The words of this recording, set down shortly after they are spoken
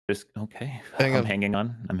Just okay. Hang I'm on. hanging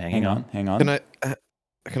on. I'm hanging on. Hang on.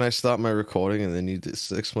 Can I stop my recording and then you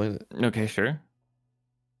just explain it? Okay, sure.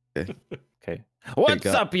 Okay. Okay. What's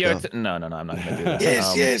go, up, your? go. No, I'm not gonna do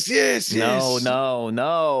this. Yes.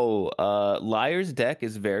 No. Liar's deck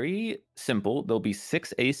is very simple. There'll be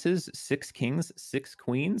 6 aces, 6 kings, 6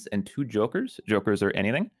 queens, and 2 jokers. Jokers are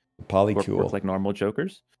anything. Polycool. Work like normal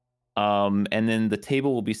jokers. And then the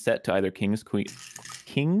table will be set to either kings,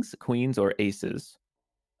 queens, or aces.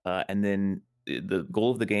 And then the goal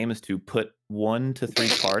of the game is to put 1 to 3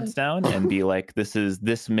 cards down and be like, this is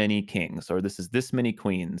this many kings or this is this many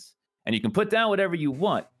queens. And you can put down whatever you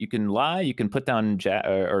want. You can lie. You can put down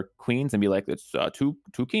or queens and be like, it's two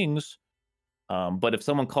kings. But if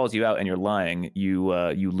someone calls you out and you're lying, you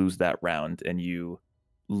lose that round and you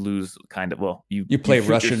lose kind of, well, you play shoot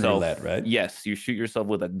Russian yourself, roulette, right? Yes, you shoot yourself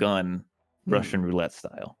with a gun, Russian roulette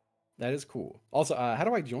style. That is cool. Also, how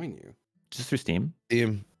do I join you? Just through Steam.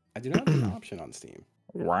 Steam. I do not have an option on Steam.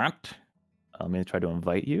 What? I'm gonna try to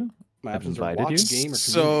invite you. My I've options are invited watch, you. game, or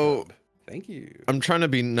So- community hub. Thank you. I'm trying to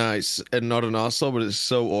be nice and not an arsehole, but it's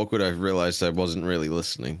so awkward. I realized I wasn't really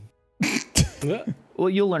listening. Well,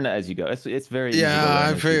 you'll learn that as you go. It's very easy to Yeah, learn I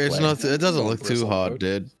as you figure it's play. not. It doesn't Going look too bristle hard, mode.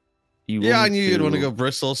 dude. You Yeah, will I knew need you'd want to go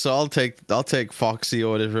Bristle, so I'll take Foxy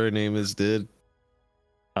or whatever her name is, dude.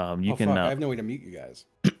 You Oh, can. fuck, I have no way to mute you guys.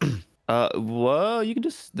 Well, you can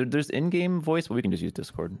just there's in-game voice, but we can just use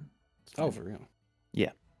Discord. Oh, for real?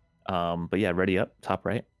 But yeah, ready up, top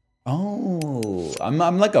right. Oh, I'm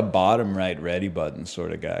like a bottom right ready button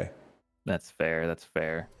sort of guy. That's fair. That's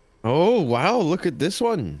fair. Oh wow, look at this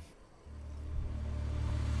one.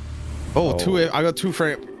 Oh, I got 2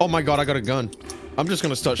 frame. Oh my god, I got a gun. I'm just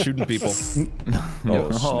gonna start shooting people.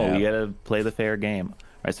 No, snap. you gotta play the fair game. All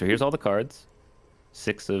right, so here's all the cards.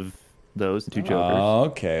 6 of those, and 2 jokers.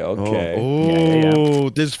 Okay. Oh,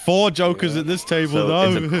 there's 4 jokers at this table So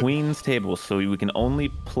though. it's a queen's table, so we can only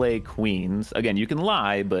play queens. Again, you can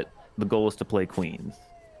lie, but the goal is to play queens.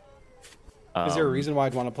 Is there a reason why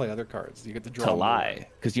I'd want to play other cards? You get to draw To more. lie,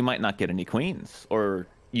 because you might not get any queens, or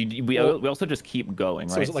we also just keep going,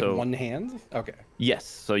 So right? is it like one hand? Okay. Yes,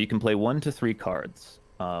 so you can play 1 to 3 cards.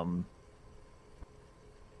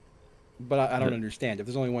 But I don't understand. If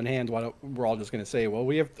there's only one hand, why don't we're all just gonna say, well,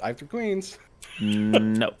 I have 3 queens.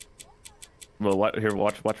 No. Well,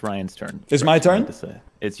 watch Ryan's turn. It's my turn? To say.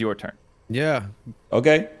 It's your turn. Yeah.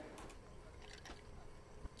 Okay.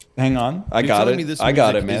 Hang on. I You're got telling it. me this I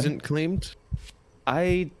got it, music man. Isn't claimed?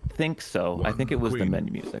 I think so. I think it was the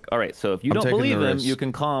menu music. All right, so if you don't taking believe the him, risk. you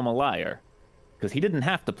can call him a liar, because he didn't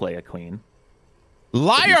have to play a queen.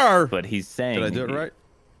 Liar! But he's saying. Did I do it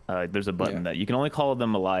right? There's a button that you can only call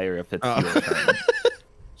them a liar if it's your turn.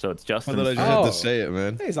 So it's I Justin's thought I just turn. had to say it,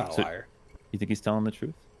 man. He's not a So- liar. You think he's telling the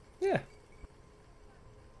truth? Yeah.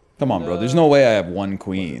 Come on, bro. There's no way I have 1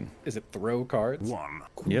 queen. Is it throw cards? One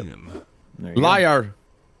Yep. queen. There you go. Liar!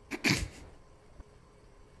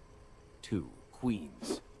 2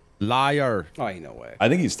 queens. Liar! Oh, ain't no way. I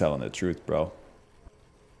think he's telling the truth, bro.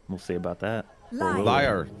 We'll see about that.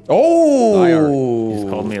 Liar! Oh! Liar. He's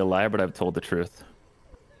called me a liar, but I've told the truth.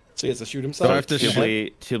 So he has to shoot So I himself? have to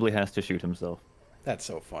shoot. Chibli has to shoot himself. That's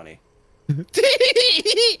so funny.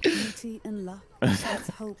 Beauty and luck. Let's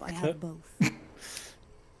hope I have both.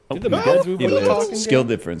 Did the meds move He with the lives. talking Skill game?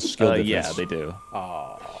 difference. Skill difference. Yeah, they do.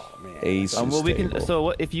 Oh, man. Ace Well, we can. table. So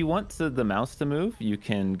if you want the mouse to move, you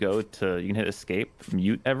can hit escape,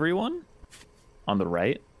 mute everyone on the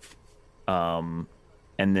right, and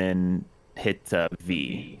then hit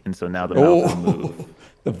V, and so now the mouse will move.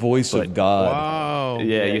 The voice of God. Wow.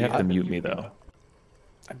 Yeah, you have to mute me though.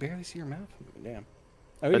 I barely see your mouth moving. Damn.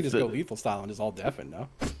 I mean, you That's just go it. lethal style and just all deafen, no?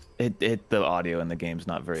 The audio in the game's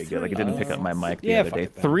not very good. Like it didn't pick up my mic the Yeah, other fuck day.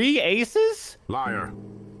 it then. 3 aces? Liar.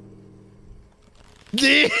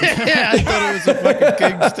 Yeah, I thought it was a fucking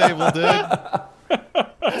king's table,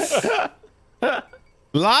 dude.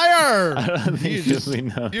 Liar! I don't think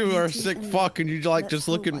Chibli knows. You are a sick fuck, and you like just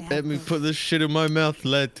looking at me put this shit in my mouth,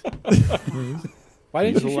 let. Why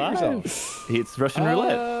didn't you He's shoot alive. yourself? It's Russian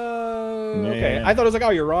roulette. Okay. Yeah. I thought it was like, oh,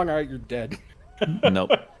 you're wrong. All right, you're dead.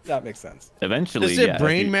 Nope. That makes sense. Eventually, Is it yeah,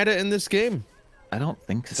 brain if you- matter in this game? I don't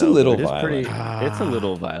think so. It's a little It is violent. It's a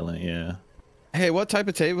little violent, yeah. Hey, what type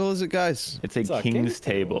of table is it, guys? It's a It's a king's king's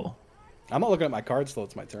table. I'm not looking at my cards till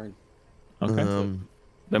it's my turn. Okay.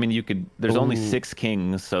 I mean, you could. There's only 6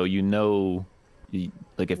 kings, so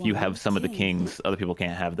like if you have some of the kings, other people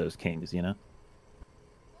can't have those kings. You know.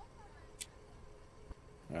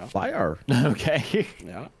 Yeah. Liar. Okay.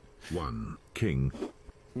 Yeah. One king.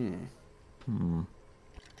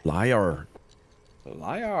 Liar.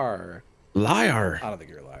 Liar. Liar. I don't think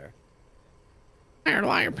you're a liar. Liar,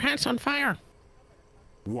 liar, pants on fire.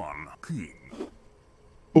 1 king.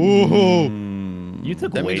 Ooh. You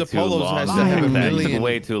took That way means too Apollo's long has to to have pick a that. You took million.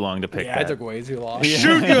 way too long to pick Yeah, I that. took way too long.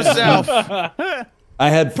 Shoot yourself. I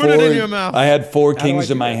had Put it in your mouth. I had four do I kings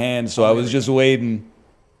do in my that? hand, so I was just waiting.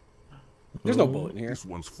 There's no bullet in here. This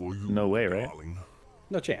one's for you. No way, right? darling.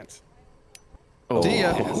 No chance. Oh. See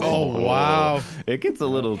ya. Oh, wow. It gets a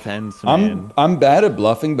little tense, man. I'm bad at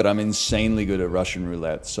bluffing, but I'm insanely good at Russian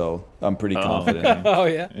roulette, so I'm pretty confident. Oh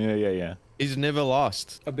yeah, Yeah. He's never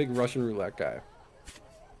lost. a big Russian roulette guy.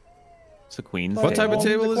 It's a queen's What type table. of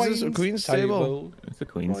table is this? A queen's table? It's a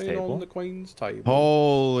queen's Playing on table. the queen's table.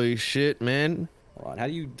 Holy shit, man. Hold on. How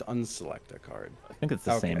do you unselect a card? I think it's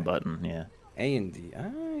the Okay. same button, yeah. A and D.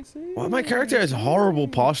 I see. Well, my character has horrible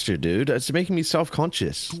posture, dude. It's making me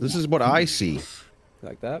self-conscious. This is what I see.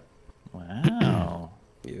 Like that? Wow.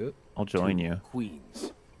 Yep. I'll join you.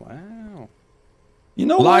 Queens. Wow. You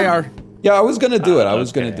know Liar. what? Yeah, I was gonna do it. I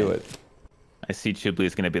was gonna okay. do it. I see Chibley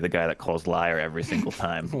is going to be the guy that calls liar every single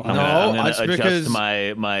time. I'm No, gonna it's adjust because-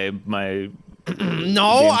 my No,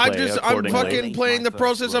 I'm accordingly. fucking playing the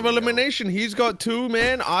process of elimination. He's got 2,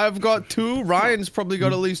 man. I've got 2. Ryan's probably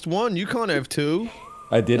got at least 1. You can't have 2.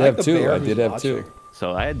 I did I like have the 2. bear I who's did have watching. 2.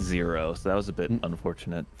 So I had 0, so that was a bit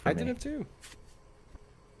unfortunate for I me. did have two.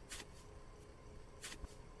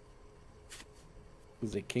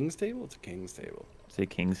 Is it a king's table? It's a king's table. Say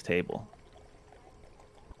king's table.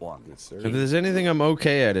 1 Yes, sir. If there's anything I'm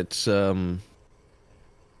okay at, it's this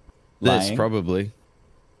Lying? probably.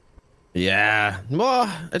 Yeah.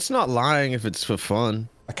 Well, it's not lying if it's for fun.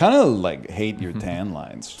 I kind of like hate your tan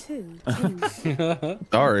lines. 2 kings.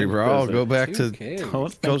 Sorry, bro. I'll Those are go back 2 to kings. Don't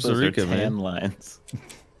think Costa those are Rica, man. tan lines.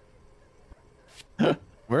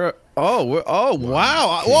 where. Oh,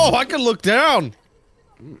 wow. Whoa, I can look down.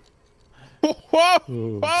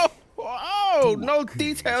 Whoa. No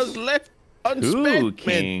details left Two unspent. man.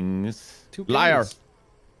 kings. Two Liar. kings.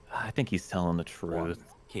 I think he's telling the 1 truth.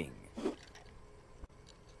 king.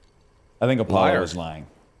 I think Apollo Liar. was lying.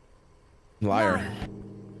 Liar.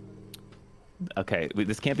 Okay,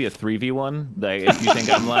 this can't be a 3v1. Like, if you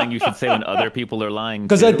think I'm lying, you should say when other people are lying.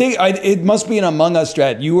 Because I too. think it must be an Among Us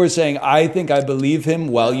strat. You were saying, I think I believe him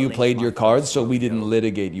while you played your cards, so we didn't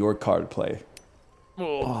litigate your card play.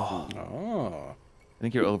 Oh. I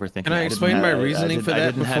think you're overthinking. Can I didn't explain my have- reasoning for I that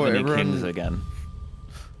didn't have before any everyone- kings again.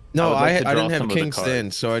 No, I would like to I draw didn't have some of the kings cards.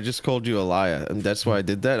 then, so I just called you a liar, and that's why I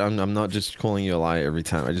did that. I'm not just calling you a liar every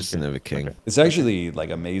time. I just didn't have a king. It's actually like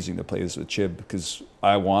amazing to play this with Chib because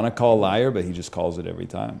I want to call liar, but he just calls it every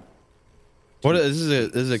time. What is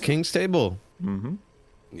this? Is a king's table?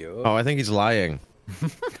 Yup. Oh, I think he's lying.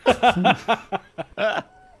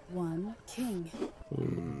 1 king.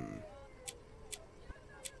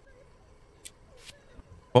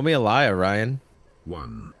 Call me a liar, Ryan,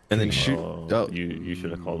 1 and then king. shoot. Oh, Oh, you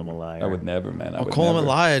should have called him a liar. I would never, man. I I'll would call him a never.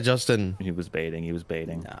 liar, Justin. He was baiting. He was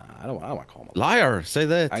baiting. Nah, I don't want to call him. Liar. Say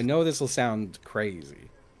that. I know this will sound crazy.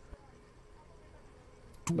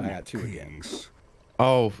 But I got 2 again. Kings.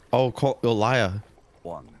 Oh, call a liar.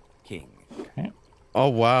 1 king. Oh,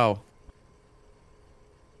 wow.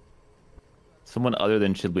 Someone other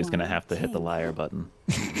than Chibley's gonna have to hit the liar button.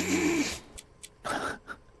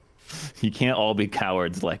 You can't all be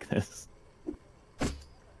cowards like this.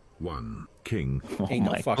 1 king. Oh Ain't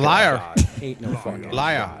no my fucking Liar. God. Ain't no fucking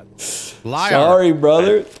Liar. God. Liar. Sorry,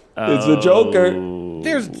 brother. It's a Joker. Oh.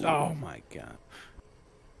 There's. Oh my God.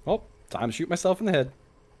 Well, time to shoot myself in the head.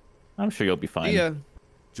 I'm sure you'll be fine. Yeah.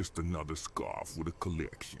 Just another scarf with a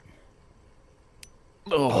collection.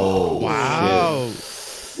 Oh, Wow.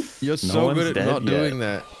 You're so one's good at dead not yet. doing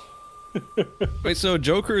that. Wait, so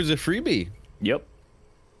Joker is a freebie? Yep.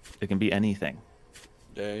 It can be anything.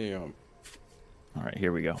 Damn. All right,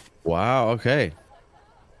 here we go. Wow. Okay.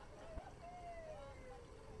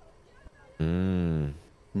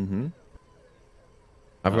 Mm-hmm.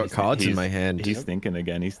 I've got cards in my hand. He's thinking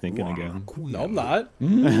again. He's thinking again. Queen. No, I'm not.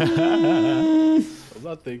 I'm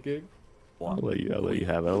not thinking. I'll let you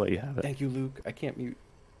have it. I'll let you have it. Thank you, Luke. I can't mute.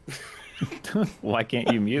 Why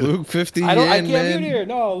can't you mute? Luke 50 I yen, can't man. mute here.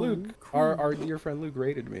 No, Luke. Our dear friend Luke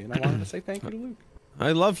rated me, and I wanted to say thank you to Luke.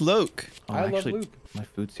 I love Luke. Oh, I love actually, Luke. my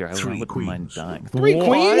food's here. I 3 wouldn't mind queens. dying. 3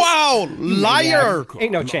 queens? Wow, liar.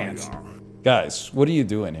 Ain't no chance. Guys, what are you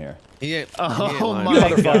doing here? He ain't Oh lying. my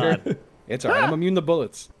Motherfucker. god. It's alright. I'm immune to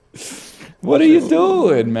bullets. What are you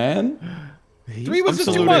doing, man? 3 was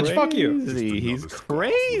just too much. Fuck you. Crazy. He's Another scarf with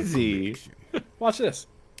a crazy. collection. Watch this.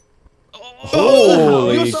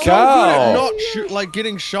 Holy You're so cow. good at not like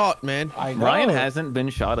getting shot, man. I know. Ryan hasn't been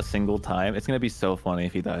shot a single time. It's gonna be so funny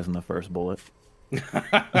if he dies in the first bullet.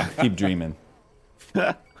 Keep dreaming.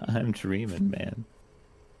 I'm dreaming, man.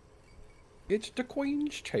 It's the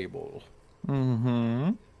queen's table.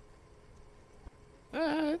 Mm-hmm.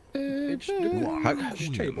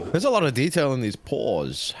 Table. There's a lot of detail in these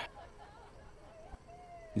paws.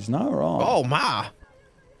 He's not wrong. Oh, ma.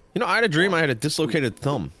 You know, I had a dream I had a dislocated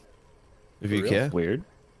thumb. If you real? care. Weird.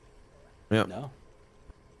 Yeah. No.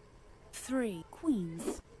 3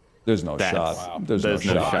 queens. There's no That's- shot. wow. There's no There's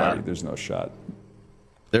no shot. shot. buddy. There's no shot.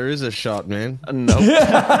 There is a shot, man. Nope.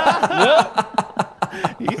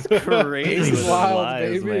 He's crazy with his wild,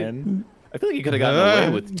 lies, baby. man. I feel like he could have gotten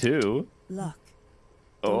away with 2. Luck.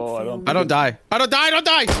 Oh, I don't. I don't die. I don't die. I don't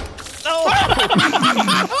die.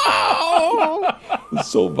 It's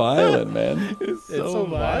so violent, man. It's It's so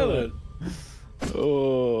violent.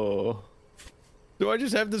 Oh. Do I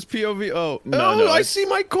just have this POV? Oh, No, oh, no, I it's- see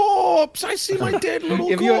my corpse. I see my dead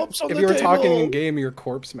little If you corpse on if the you were table. talking in game, your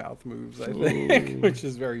corpse mouth moves, I think, which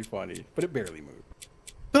is very funny, but it barely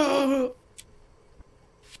moves.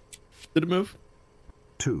 Did it move?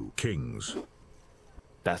 2 kings.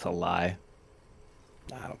 That's a lie.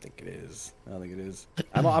 I don't think it is. I don't think it is.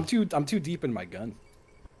 I'm too deep in my gun.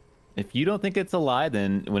 If you don't think it's a lie,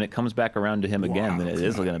 then when it comes back around to him again, then it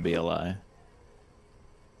is going to be a lie.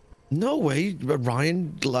 No way.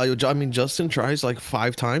 Ryan, I mean, Justin tries like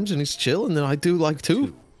 5 times and he's chill, and then I do like 2.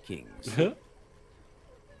 2 kings.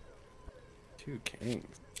 2 kings.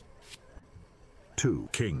 2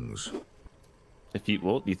 kings. If you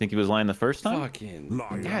do you think he was lying the first time? Fucking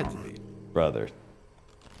Liar. had to be. Brother.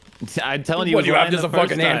 I'm telling you, What, he you was have lying just the a fucking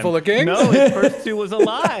first time. handful of kings? No, his first 2 was a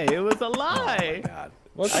lie. It was a Oh lie. my god.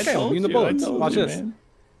 Well, it's I okay. I'm told immune to you, I bullets. told Watch you, this. man.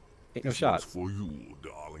 Ain't no That's shot. for you,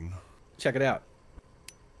 darling. Check it out.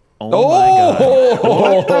 Oh, my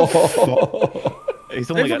god. Oh, He's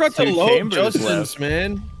They only got forgot to 2 load chambers Justin's, left.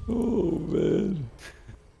 man. man.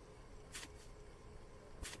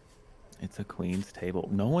 It's a queen's table.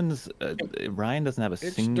 No one's. Ryan doesn't have a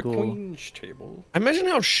It's single. the queen's table. Imagine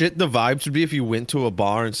how shit the vibes would be if you went to a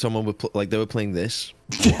bar and someone would like they were playing this.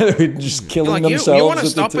 Just killing Like themselves. you want to at the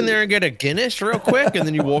stop in ta- there and get a Guinness real quick, and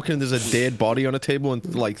then you walk in, there's a dead body on a table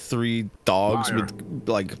and like 3 dogs with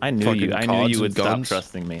like I knew fucking you. I knew cards you would and guns. stop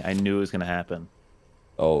trusting me. I knew it was gonna happen.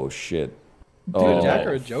 Oh shit. Dude, Oh, Jack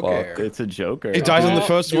or a Joker? fuck. It's a joker. He dies on the Oh,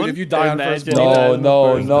 first dude, one. if you die on first Imagine blow, he died No,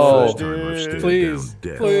 on the no, first no. First time I've stared Please, down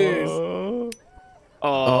death. please.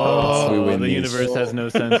 Oh, We win the these. universe has no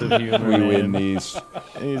sense of humor. We win man. these.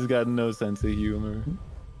 He's got no sense of humor.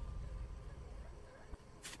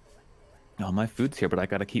 Oh, my food's here, but I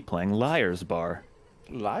gotta keep playing Liar's Bar.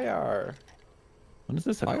 Liar. What is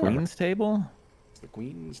this? A Liar. queen's table? It's the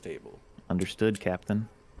queen's table. Understood, Captain.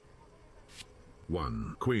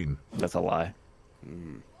 1 queen. That's a lie.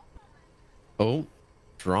 Oh,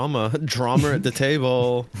 drama at the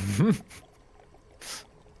table.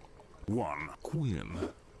 1 queen.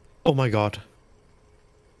 Oh my god.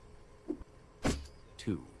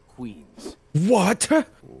 2 queens. What?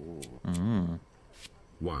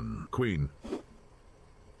 1 queen.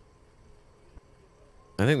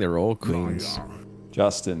 I think they're all queens.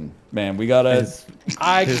 Justin, man, we gotta.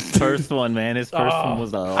 His first one, man. His first one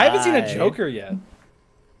was a lie. I haven't seen a Joker yet.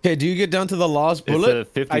 Okay, do you get down to the last It's bullet? a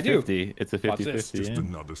 50-50. I do. It's a Watch this. 50-50. Just Yeah.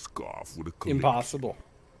 another scarf with a collection. Impossible.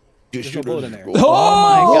 There's no bullet in there.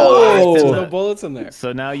 Oh, There's my no bullets in there.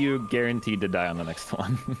 So now you're guaranteed to die on the next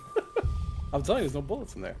one. I'm telling you, there's no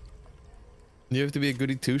bullets in there. You have to be a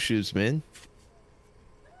goody 2-shoes, man.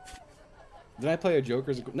 Did I play a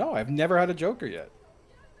Joker? No, I've never had a Joker yet.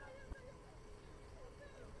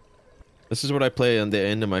 This is what I play on the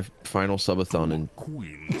end of my final subathon in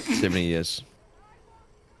Queen. 70 years.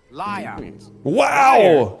 Liar. Queens.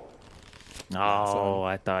 Wow. Oh,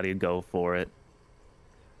 I thought he'd go for it.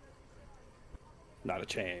 Not a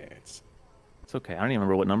chance. It's okay. I don't even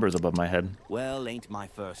remember what number is above my head. Well, ain't my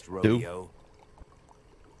first rodeo.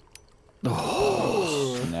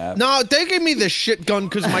 Snap. No, they gave me the shit gun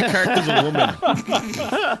because my character's a woman.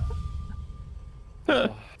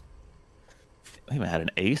 I haven't had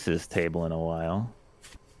an aces table in a while.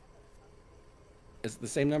 It's the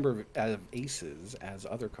same number of aces as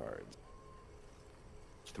other cards.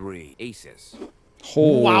 3 aces.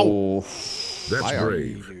 Oh, Wow. That's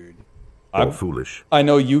brave. Dude. Or foolish. I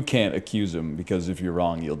know you can't accuse him because if you're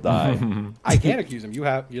wrong, you'll die. I can't accuse him.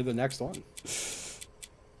 You're the next one.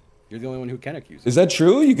 You're the only one who can accuse him. Is that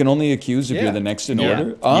true? You can only accuse if Yeah. you're the next in Yeah. order?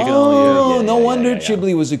 You Oh, can only- yeah, no yeah, wonder yeah, yeah.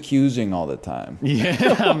 Chibley was accusing all the time.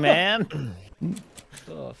 Yeah, man.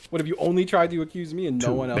 What if you only tried to accuse me and no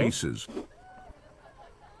 2 one else? aces.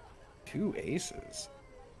 2 aces.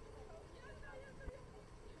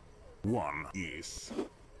 1 ace.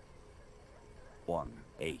 1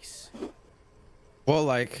 ace. Well,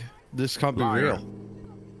 like, this can't be Liar. real.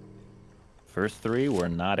 First 3 were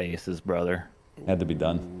not aces, brother. Had to be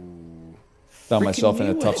done. Found myself in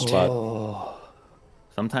a tough spot.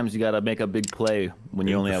 Sometimes you gotta make a big play when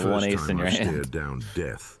you only have one ace in your hand. Stared down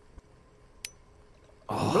death.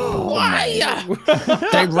 Why?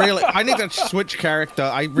 They really. I need to switch character.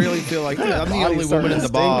 I really feel like I'm the only woman in the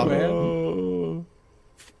bar. Man.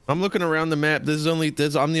 I'm looking around the map.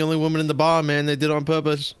 I'm the only woman in the bar, man. They did it on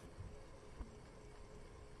purpose.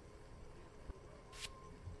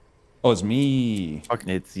 Oh, it's me.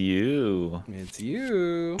 It's you. It's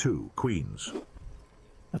you. 2 queens.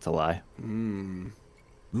 That's a lie.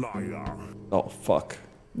 Liar. Oh, fuck.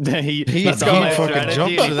 He fucking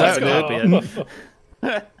jumped to that,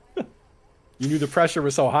 dude. You knew the pressure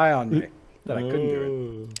was so high on me that I couldn't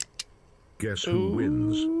do it. Guess who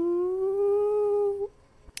wins?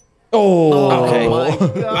 Oh.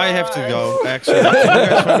 Okay. I have to go, actually.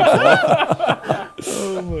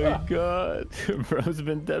 Oh my god. Bro's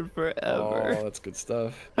been dead Oh, forever. that's good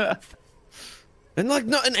stuff. And like,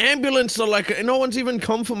 not an ambulance, or like, no one's even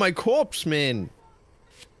come for my corpse, man.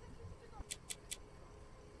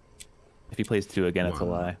 If he plays 2 again, it's a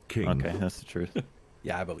lie. King. Okay, that's the truth.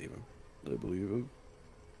 Yeah, I believe him. I believe him.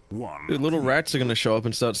 1. Dude, little rats are gonna show up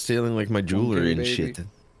and start stealing like my jewelry and baby. shit.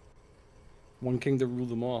 One king to rule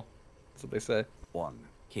them all. That's what they say. 1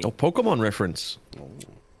 king. Oh, Pokemon reference.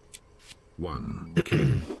 1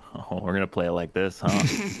 king. Oh, we're gonna play it like this, huh?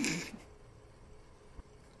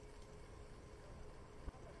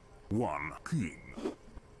 1 king.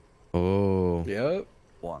 Oh. Yep.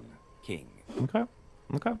 1 king. Okay.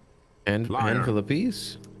 Okay. And Liar. handful of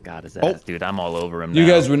peace. God, his ass, dude. I'm all over him now. You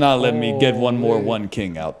guys would not let me get one more 1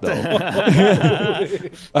 king out, though.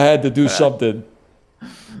 I had to do something.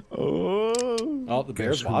 Oh, the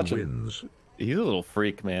bear's Guess who watching. wins? He's a little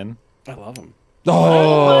freak, man. I love him.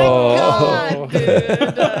 Oh. What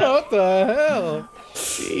the hell?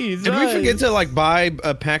 Jeez, Did we forget to like buy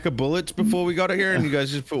a pack of bullets before we got here, and you guys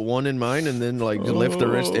just put 1 in mine and then like just left the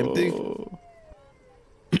rest empty?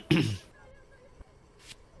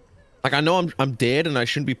 Like, I know I'm dead and I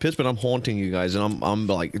shouldn't be pissed, but I'm haunting you guys, and I'm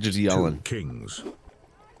like just 2 yelling. kings.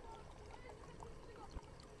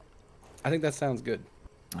 I think that sounds good.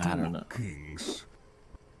 I don't know. Kings.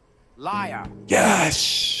 Liar.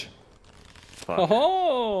 Yes. Fuck.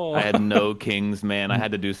 Oh, I had no kings, man. I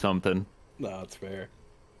had to do something. no, it's fair.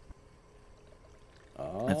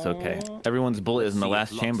 That's okay. Everyone's bullet is in the See,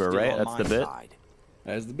 last luck's chamber, still right? on That's my the bit. side.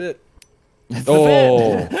 There's the bit.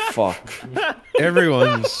 Oh, fuck.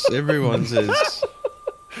 Everyone's is.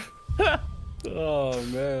 Oh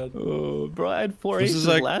man. Oh, bro, I had 4 This is aces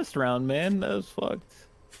like- last round, man. That was fucked.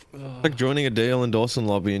 Like joining a Dale and Dawson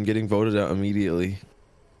lobby and getting voted out immediately.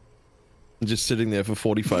 And just sitting there for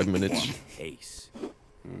 45 minutes. 1 ace.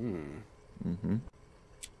 Mm-hmm.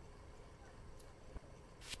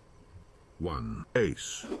 1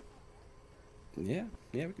 ace. Yeah,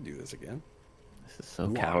 we can do this again. This is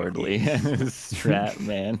so cowardly. Strat,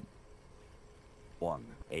 man. 1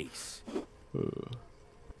 ace.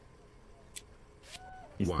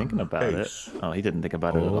 He's 1 thinking about ace. it. Oh, he didn't think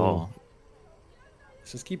about it at all.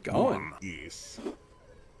 Let's just keep going. 1 ace.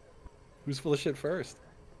 Who's full of shit first?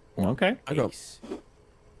 Okay. I got Ace.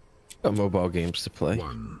 mobile games to play.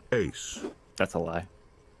 1 ace. That's a lie.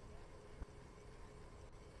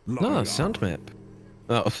 No, Liar. sound map.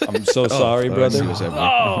 Oh. I'm so sorry, I brother. see what's happening.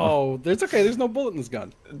 Oh, there's okay. There's no bullet in this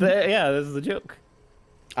gun. Yeah, this is the joke.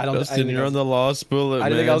 I don't. I Justin, didn't think you're I on was- the last bullet, I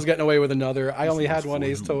didn't think I man. was getting away with another. I only had 1 For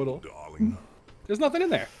ace you, total. Darling. There's nothing in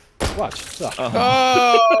there. Watch. Ugh.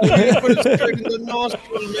 Oh, you put it straight in the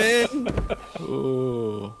nostril, man.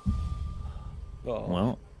 Ooh. Oh.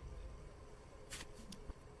 Well.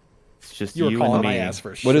 It's just You were you calling and my me. ass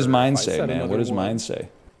for sure. What does mine if I say, said man? another What does one. mine say?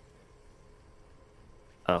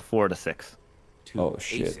 4 to 6. 2 Oh,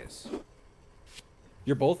 shit. aces.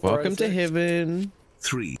 You're both. Welcome to him. heaven.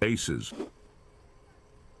 3 aces.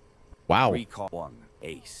 Wow. 3 call. 1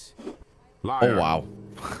 ace. Liar. Oh, wow.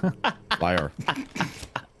 Liar.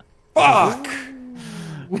 Fuck!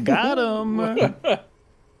 Got him.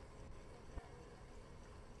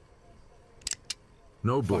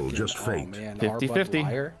 No bull, just Oh fate. man, 50-50.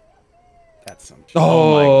 liar. That's some. Shit.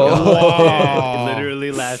 Oh, Wow.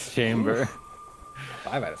 Literally last chamber.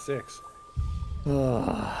 5 out of 6.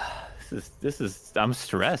 This is. I'm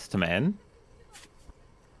stressed, man.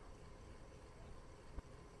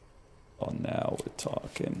 Oh, now we're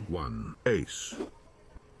talking. 1 ace.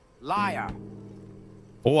 Liar.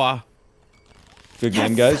 Oh, wow. Good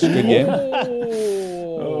game, guys. Good game.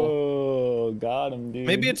 Oh, got him, dude.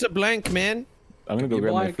 Maybe it's a blank, man. I'm gonna go You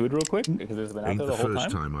grab my blank. food real quick because it's been out Ain't there the the whole first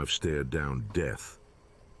time. time I've stared down death.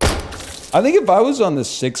 I think if I was on the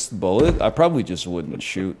 6th bullet, I probably just wouldn't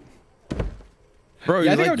shoot. Bro,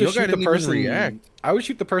 Yeah, I think I like, would your just guy shoot the didn't even person. react. I would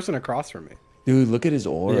shoot the person across from me. Dude, look at his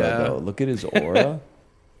aura, Yeah. though. Look at his aura.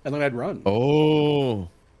 And then I'd run. Oh.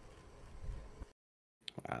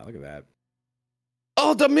 Wow, look at that.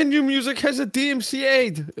 Oh, the menu music has a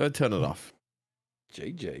DMCA. Turn it off.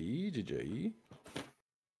 JJ.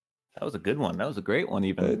 That was a good one. That was a great one,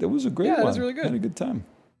 even. That was a great Yeah, one. that was really good. Had a good time.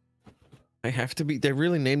 I have to be. They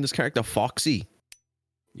really named this character Foxy.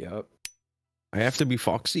 Yep. I have to be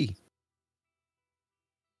Foxy.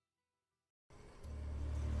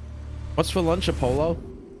 What's for lunch, Apollo?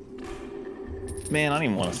 Man, I don't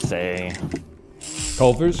even want to say.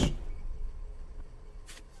 Culver's?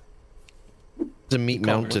 The Meat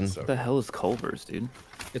Mountain. What the hell is Culver's, dude?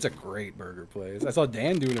 It's a great burger place. I saw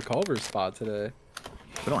Dan doing a Culver's spot today.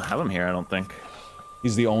 We don't have him here, I don't think.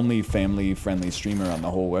 He's the only family-friendly streamer on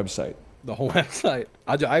the whole website. The whole website.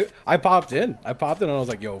 I popped in. I popped in and I was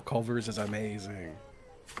like, yo, Culver's is amazing.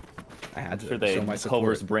 I had to Sure, they show my support.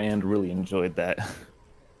 Culver's brand really enjoyed that.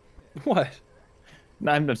 What?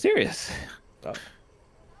 No, I'm serious. Oh.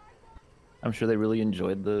 I'm sure they really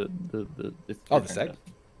enjoyed the Oh, the seg?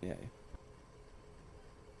 Yeah.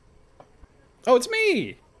 Oh, it's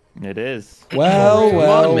me! It is. Well, Come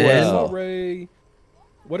well, on, man. well. Sorry.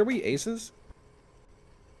 What are we, aces?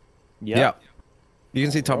 Yeah. You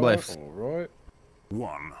can see top left. Alright.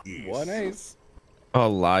 One ace. One ace. Oh,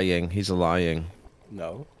 lying. He's lying.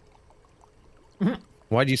 No.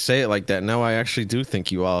 Why'd you say it like that? Now I actually do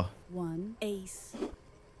think you are. 1 ace.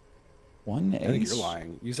 One ace? I think you're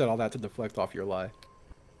lying. You said all that to deflect off your lie.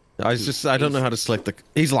 I don't know how to select the.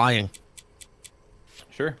 He's lying.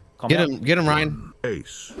 Sure. Calm Get down. him, Ryan.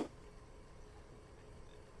 Ace.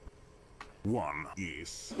 One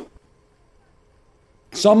ace.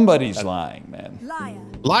 Somebody's lying, man. Liar.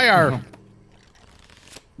 Liar.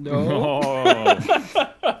 No.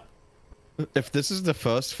 Oh, If this is the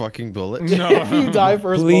first fucking bullet. no. You die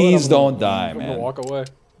first. Please bullet, don't die, I'm gonna man. walk away.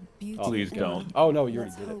 Beautiful. Please don't. Oh no, you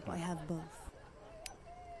already Let's did it. hope I have both.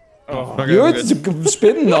 Okay, You're I'm good.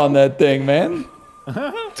 spitting on that thing, man.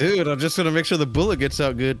 Dude, I'm just gonna make sure the bullet gets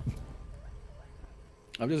out good.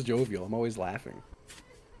 I'm just jovial. I'm always laughing.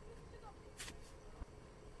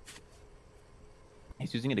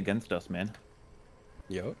 He's using it against us, man.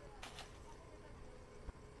 Yo.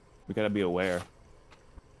 We gotta be aware.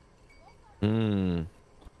 Hmm.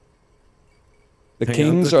 The Hang on,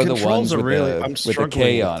 kings the are the controls ones are with, really- the, I'm with the struggling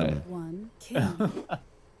K with on them. it. 1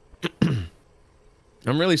 king.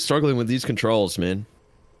 I'm really struggling with these controls, man.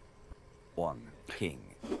 One king.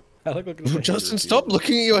 I like looking at my Justin, hand stop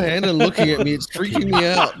looking at your hand and looking at me. It's freaking me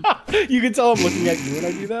out. routine. You can tell I'm looking at you when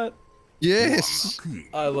I do that. Yes. King.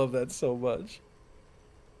 I love that so much.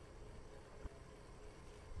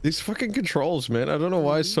 These fucking controls, man. I don't know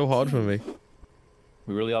why it's so hard for me.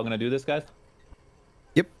 We really all gonna do this, guys?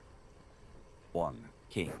 Yep. One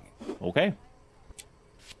king. Okay.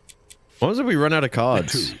 When did we run out of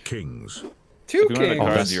cards? Two kings. Two If you don't have the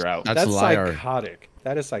kings. cards, you're out. That's That's liar. psychotic.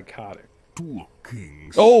 That is psychotic. Two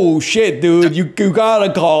kings. Oh, shit, dude. You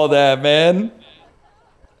gotta call that, man.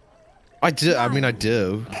 I do. I mean, I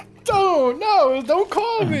do. Don't don't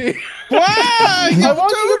call me. Why? I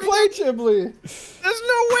want you to play Chiblee. There's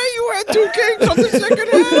no way you had two kings on the second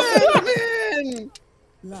hand, man.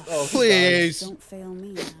 Luck. Oh, Please. Don't fail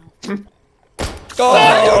me now.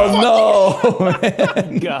 Oh, no,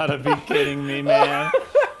 man. You gotta be kidding me, man.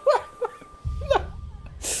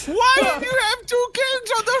 Why did you have two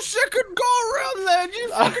kings on the second go around then? You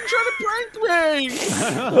fucking trying to prank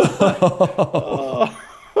me.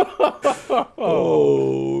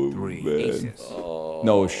 Oh, Three man. aces.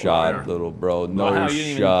 No shot, little bro. No Wow, you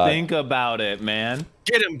didn't shot. even think about it, man.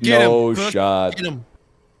 Get him, get No him. shot. Get him.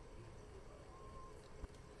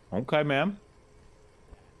 Okay, ma'am.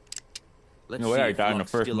 Let's No way see I if died in the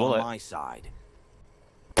luck's first still bullet. on my side.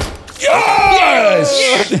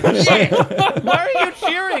 Yes! Why are you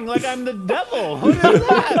cheering like I'm the devil? What is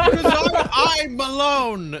that? Because I'm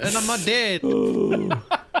alone and I'm a dead.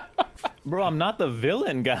 Bro, I'm not the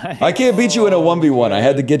villain, guy. I can't beat you in a 1v1. I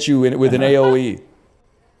had to get you in with an AoE.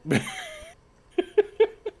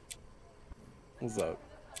 What's up?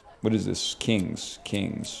 What is this? Kings.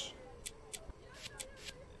 Kings.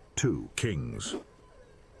 Two kings.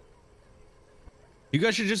 You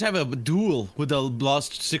guys should just have a duel with the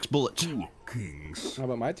lost 6 bullets. Two kings. How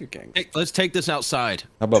about my two kings? Hey, let's take this outside.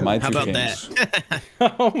 How about my How two about kings? that?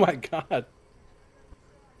 Oh my god.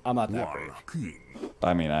 I'm not that One brave. king.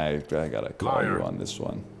 I mean, I gotta call you on this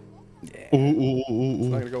one. Ooh, ooh, ooh, It's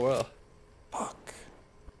not ooh. gonna go well. Fuck.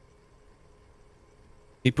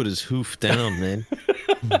 He put his hoof down, man.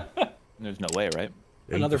 There's no way, right?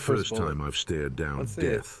 Ain't Another the first first bullet. time I've stared down Let's see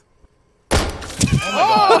it. death.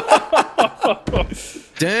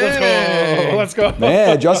 Damn. Let's go.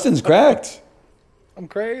 Man, Justin's cracked. I'm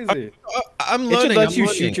crazy. I'm It learning. should let I'm you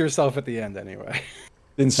learning. shoot yourself at the end anyway.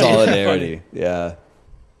 In solidarity, yeah.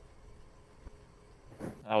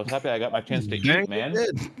 I was happy I got my chance to eat, man.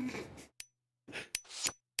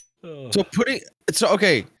 So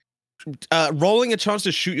okay. Rolling a chance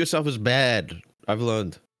to shoot yourself is bad. I've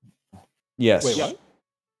learned. Yes. Wait, what?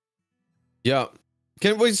 Yeah.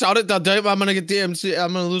 Can we start it? I'm gonna get DMC.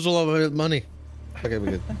 I'm gonna lose a lot of money. Okay,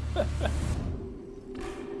 we're good.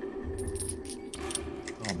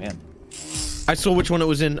 Oh man. I saw which one it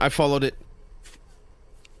was in. I followed it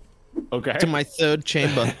Okay. to my third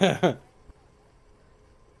chamber.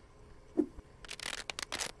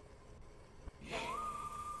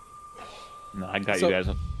 No, I got So- you guys.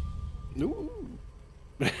 Ooh.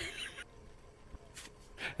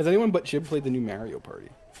 Has anyone but Chib played the new Mario Party?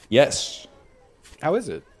 Yes. How is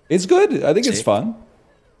it? It's good. I think it's fun.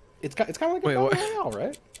 It's kind of like a Wait, Battle what? Royale,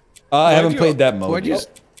 right? I haven't you- played that mode why'd you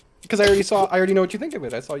yet. Because I already know what you think of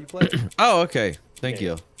it. I saw you play it. Oh, okay. Thank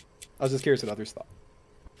you. I was just curious what others thought.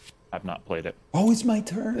 I've not played it. Oh, it's my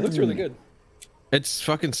turn. It looks really good. It's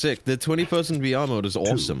fucking sick. The 20-person VR mode is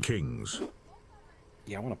awesome. 2 kings.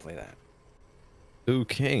 Yeah, I want to play that. 2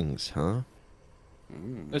 kings, huh?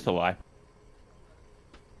 It's a lie.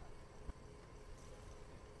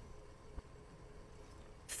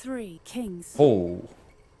 Three kings. Oh.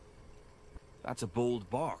 That's a bold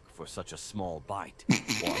bark for such a small bite.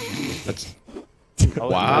 That's Oh,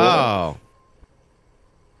 wow.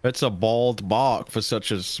 That's a bald bark for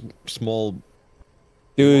such a small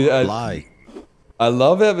Dude, lie. I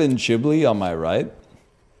love having Chiblee on my right.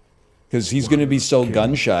 Because he's going to be so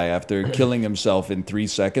gun shy after killing himself in 3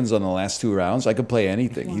 seconds on the last 2 rounds. I could play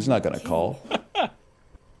anything. He's not going to call.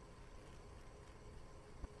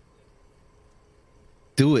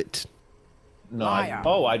 Do it. No. Liar.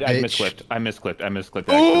 I Bitch. misclicked. I misclicked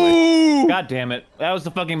actually. Ooh! God damn it. That was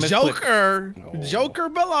the fucking misclick. Joker! Joker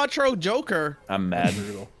Bellatro, Joker. I'm mad.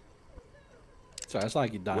 Brutal. Sorry, it's not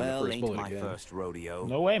like you died in Well, the first ain't bullet my again. first rodeo.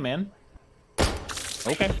 No way, man.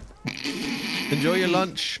 Okay. Enjoy your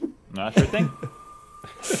lunch. Not sure thing.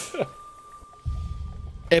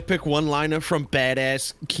 Epic one-liner from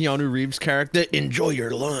badass Keanu Reeves character. Enjoy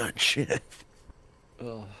your lunch.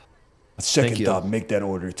 A second you. thought, make that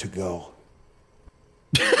order to go.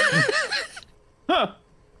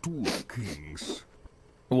 2 kings.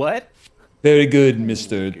 What? Very good,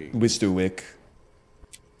 Mr. Wick.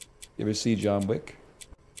 You ever see John Wick?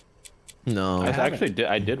 No.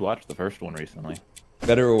 I did watch the first one recently.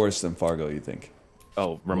 Better or worse than Fargo, you think?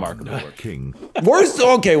 Oh, remarkably worse. King. Worse?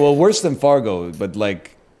 Okay, well, worse than Fargo, but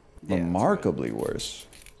like remarkably worse.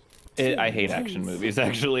 I hate action movies,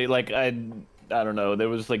 actually. Like, I don't know. There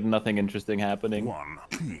was like nothing interesting happening. 1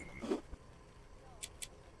 king.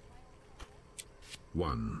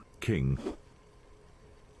 1 king.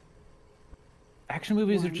 Action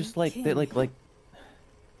movies are One just like they king. like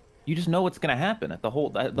you just know what's gonna happen at the whole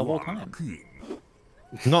 1 time. king.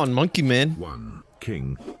 Not on Monkey Man. 1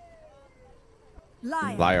 king.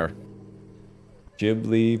 Liar. Liar.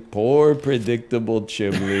 Chiblee, poor predictable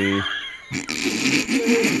Chiblee.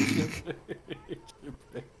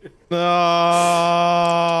 No.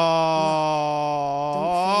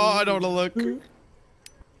 I don't want to look.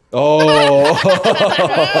 Oh.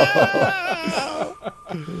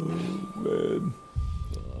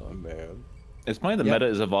 Oh man. It's funny the meta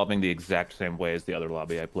is evolving the exact same way as the other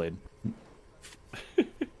lobby I played.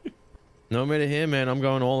 No matter here, man. I'm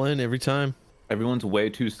going all in every time. Everyone's way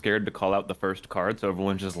too scared to call out the first card, so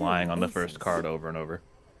everyone's just lying on the first card over and over.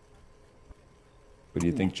 What do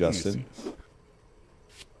you think, Justin?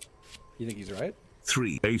 You think he's right?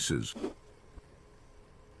 3 aces.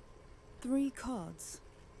 3 cards.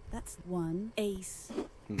 That's 1 ace.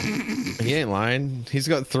 He ain't lying. He's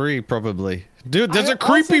got 3 probably. Dude, there's I a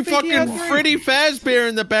creepy also think he fucking has 3. Freddy Fazbear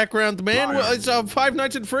in the background, man. Liar. It's Five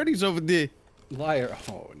Nights at Freddy's over there. Liar.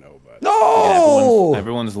 Oh no, but No!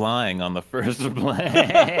 Everyone's lying on the first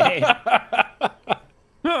play.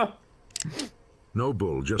 No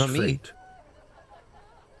bull, just Not me. fate.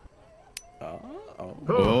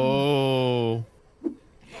 Oh.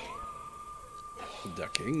 the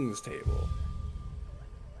king's table.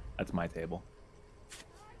 That's my table.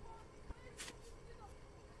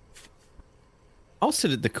 I'll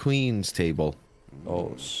sit at the Queen's table.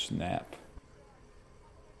 Oh, snap.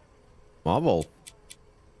 Marvel.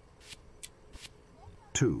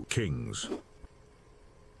 2 kings.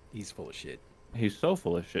 He's full of shit. He's so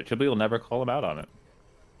full of shit. Chiblee will never call him out on it.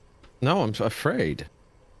 No, I'm afraid.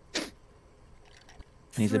 And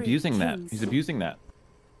he's 3 abusing that. kings. He's abusing that.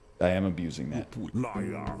 I am abusing that.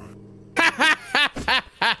 Liar.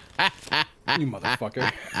 You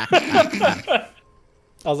motherfucker.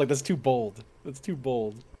 I was like, that's too bold. That's too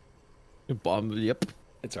bold. Yep.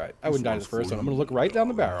 It's all right. I wouldn't die to this first one. I'm gonna look right down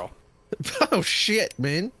the barrel. Oh shit,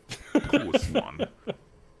 man. Course one.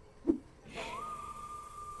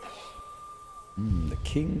 The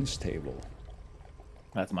king's table.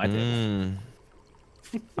 That's my table.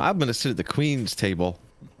 I'm gonna sit at the queen's table.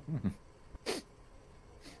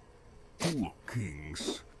 2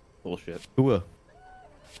 kings. Bullshit. Ooh.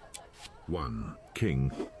 1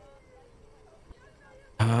 king.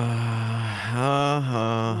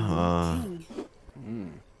 King.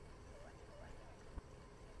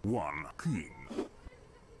 1 king.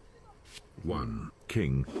 1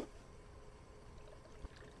 king.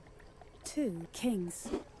 2 kings.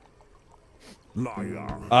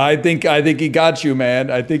 Liar. I think he got you, man.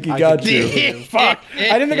 I think he got you. Fuck!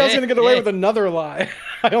 I didn't think I was gonna get away with another lie.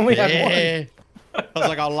 I only had one. I was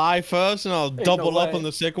like, I'll lie first, and I'll double up way. on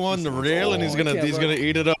the second one, the real, and he's gonna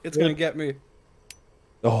eat it up. It's gonna get me.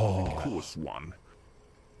 Oh, Course one.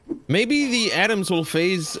 Maybe the atoms will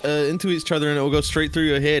phase into each other, and it will go straight through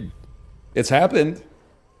your head. it's happened.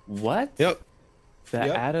 What? Yep.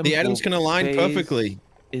 The atoms. The atoms will can align phase perfectly.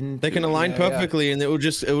 into- They can align perfectly, and it will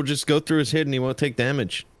just go through his head, and he won't take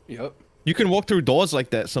damage. Yep. You can walk through doors like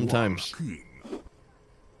that sometimes. 1 king.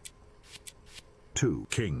 2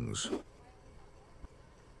 kings.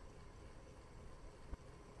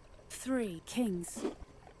 3 kings.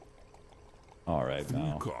 All right, 3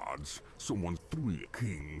 now. cards. Someone 3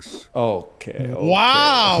 kings. Okay.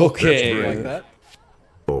 Wow. Okay. Like that.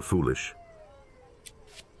 Or foolish.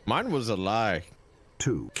 Mine was a lie,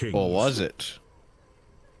 2 kings. or was it?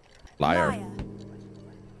 Liar. Liar.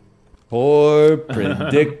 Poor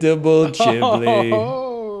predictable Chiblee.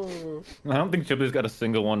 Oh. I don't think Chiblee's got a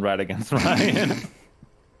single one right against Ryan.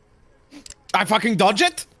 I fucking dodge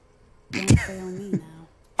it. Don't fail me now.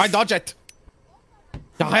 I dodge it.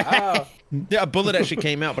 Wow. Yeah, a bullet actually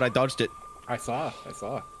came out, but I dodged it. I saw.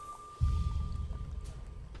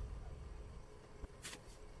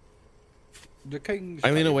 The king's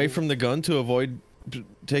I lean away table. from the gun to avoid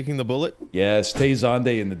taking the bullet. Yes,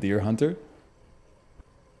 Tezande in the Deer Hunter.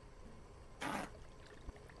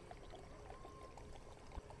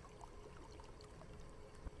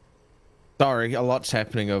 Sorry, a lot's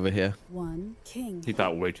happening over here. 1 king. He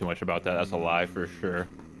thought way too much about that. That's a lie for sure.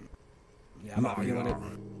 Yeah, I'm not feeling it.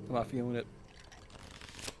 I'm not feeling it.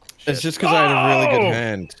 It's just because I had a really good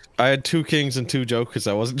hand. I had 2 kings and 2 jokers.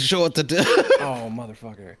 I wasn't sure what to do. Oh,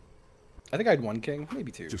 motherfucker. I think I had 1 king,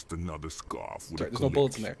 maybe 2. Just another scarf with Sorry, a there's no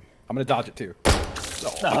bullets in there. I'm gonna dodge it too.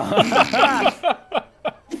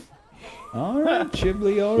 All right,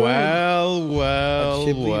 Chiblee. All right. well.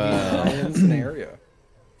 Chiblee scenario.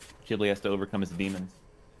 Chiblee has to overcome his demons.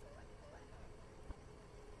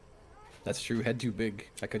 That's true. Head too big.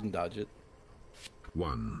 I couldn't dodge it.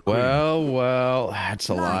 1 Well, that's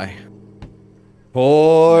a lie.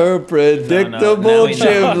 Poor predictable Now he knows.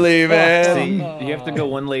 Chiblee, man. See, you have to go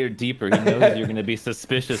one layer deeper. He knows you're going to be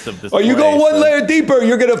suspicious of this. Oh, you go play, one so- layer deeper,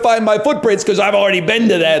 you're gonna find my footprints because I've already been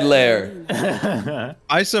to that layer.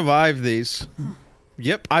 I survived these.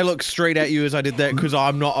 Yep, I looked straight at you as I did that because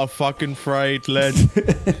I'm not a fucking afraid, lad.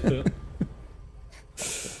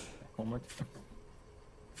 One more time.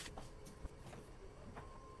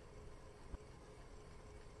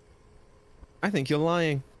 I think you're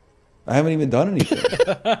lying. I haven't even done anything.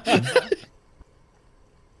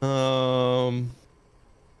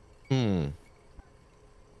 Hmm.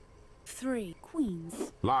 3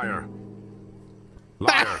 queens. Liar.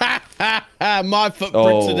 Liar. My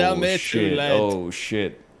footprints are down Oh there too, shit! lad. Oh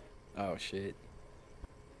shit! Oh shit.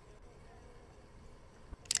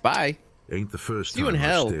 Bye. Ain't the first You time in I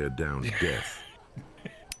hell. stared down death.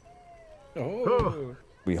 Oh.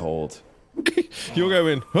 We hold. You're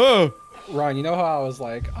going, huh? Ryan, you know how I was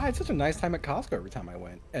like, I had such a nice time at Costco every time I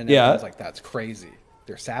went, and I Yeah. was like, that's crazy.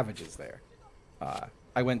 They're savages there.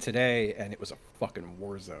 I went today, and it was a fucking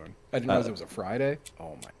war zone. I didn't realize it was a Friday.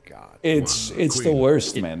 Oh my god. It's One the queen.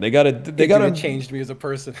 worst, man. They gotta It changed me as a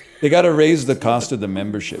person. they gotta raise the cost of the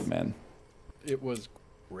membership, man. It was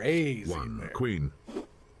crazy. 1 there. queen.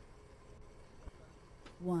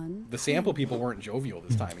 1. The sample people weren't jovial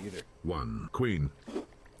this time either. 1 queen.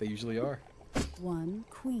 They usually are. 1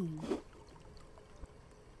 queen.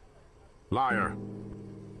 Liar.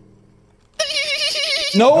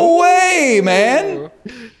 No way, man.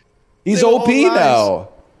 He's They were OP all lies. now.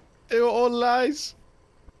 They were all lies.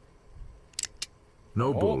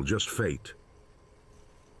 No bull, just fate.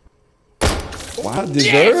 Wow,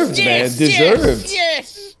 deserved, man. Deserved.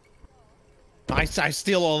 Yes. I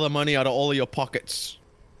steal all the money out of all of your pockets.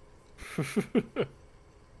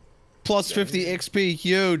 Plus 50 XP,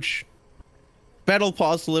 huge. Battle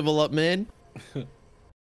pass level up, man.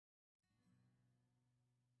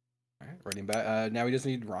 Running back. Now he doesn't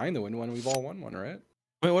need Ryan to win one. We've all won one, right?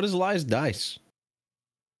 Wait, what is Lies Dice?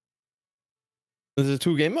 There's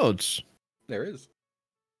 2 game modes. There is.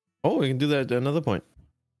 Oh, we can do that at another point.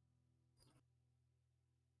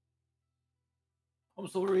 I'm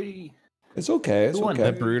sorry. It's okay. It's Who won?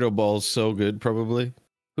 okay. That burrito ball is so good, probably.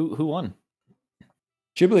 Who won?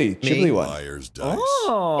 Ghibli won. Liar's dice.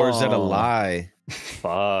 Oh, Or is that a lie?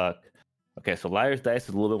 Fuck. Okay, so liar's dice is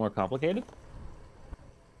a little bit more complicated.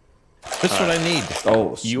 That's what I need.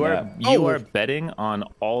 Oh, You are snap. you are betting on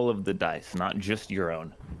all of the dice, not just your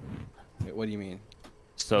own. Wait, what do you mean?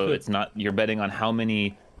 So it's not you're betting on how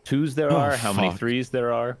many 2s there are, how many fuck. 3s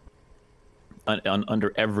there are,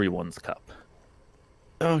 under everyone's cup.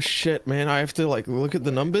 Oh shit, man! I have to like look at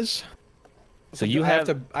the numbers. So you I have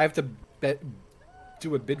have to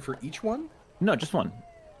do a bid for each one. no, just one.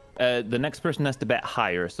 The next person has to bet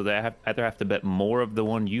higher, so they either have to bet more of the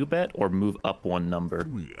one you bet or move up one number.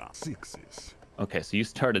 6s. Okay, so you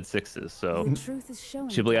started 6s, so The truth is showing.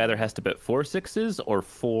 Ghibli either has to bet 4 6s or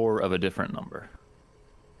 4 of a different number.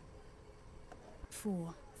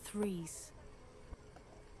 4 3s.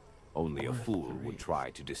 Only a fool would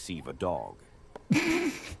try to deceive a dog.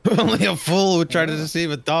 Only a fool would try to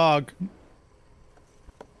deceive a dog.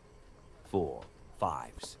 4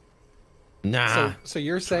 5s. Nah. So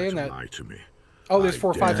you're saying that? Lie to me. Oh, there's I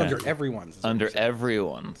 4 5s dare under you. everyone's. is what Under you're saying.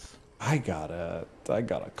 everyone's. I gotta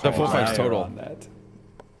call 4 5s Ryan total. on that.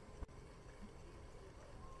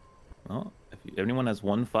 Well, if anyone has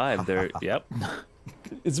 1 5, they're yep.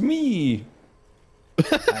 It's me.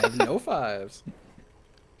 I have no 5s.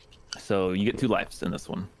 So you get 2 lives in this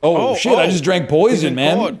one. Oh, shit! I just drank poison,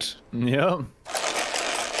 man. Caught. Yep.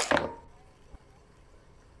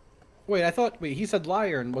 Wait, I thought. Wait, he said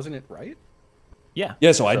liar, and wasn't it right? Yeah.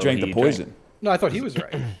 Yeah, so I So drank he the poison. No, I thought he was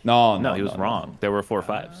right. I No, he was wrong. There were 4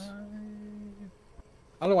 5s.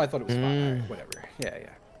 don't know why I thought it was 5. Whatever. Yeah.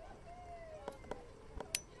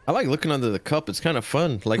 I like looking under the cup. It's kind of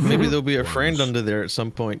fun. Like maybe there'll be a friend under there at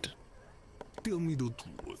some point. Tell me the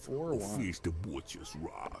truth. 4 or 1. face the butcher's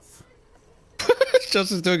wrath.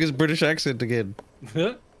 Justin's doing his British accent again.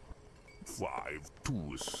 5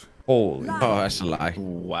 2s. Holy. Oh, that's a lie.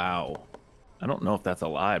 Wow. I don't know if that's a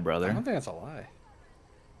lie, I brother. don't think that's a lie.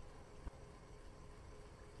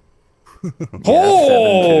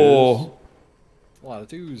 Oh! A lot of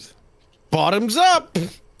 2s. Bottoms up.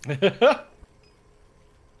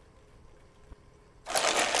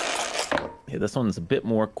 Yeah, this one's a bit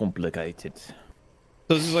more complicated. So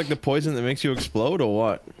this is like the poison that makes you explode, or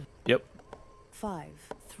what? Yep. 5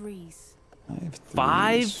 3s.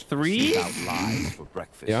 5 3? Out lies for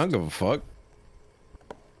breakfast. Yeah, I don't give a fuck.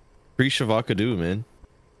 Free Shavakadu, man.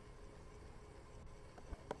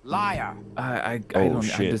 Liar. I Oh, don't.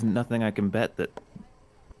 shit. There's nothing I can bet that.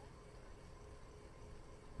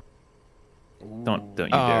 Don't you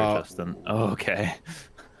dare, Justin. Oh, okay.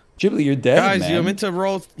 Ghibli, you're dead, Guys, man. you meant to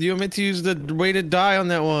roll. You meant to use the weighted die on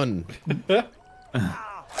that one.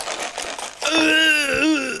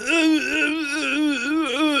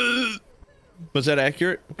 Was that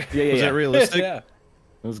accurate? Yeah. Was that realistic? Yeah.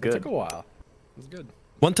 It was It good. took a while. It was good.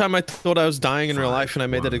 One time I thought I was dying in real life, and I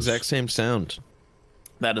made that exact same sound.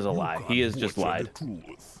 That is a lie. He has just Butcher lied. the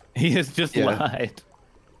truth. He has just Yeah. lied.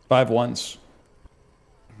 5 1s.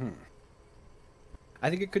 I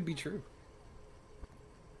think it could be true.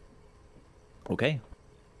 Okay.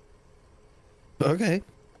 Okay.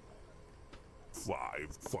 5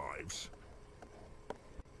 5s.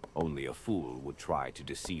 Only a fool would try to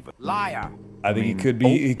deceive a liar. I think he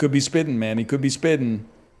could be spitting, man. He could be spitting.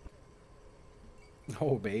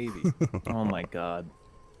 Oh, baby. Oh my God.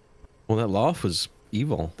 Well, that laugh was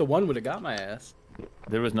evil. The one would have got my ass.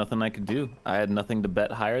 There was nothing I could do. I had nothing to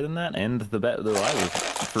bet higher than that, and the bet that I was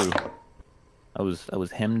true. I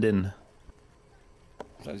was hemmed in.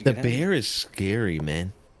 Sometimes you The get hit. bear is scary,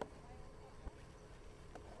 man.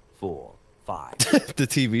 4 5. The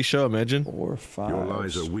TV show, imagine. 4 5. Your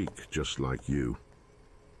lies are weak, just like you.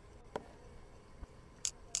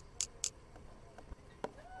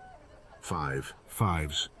 5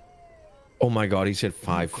 5s. Oh my god, he said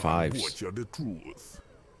 5 5s. Butcher the truth.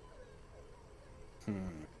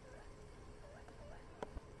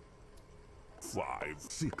 5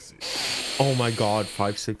 6s. Oh my god,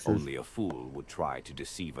 5 6s. Only a fool would try to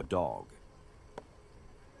deceive a dog.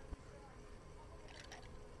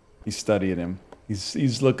 He's studying him.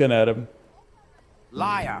 He's looking at him.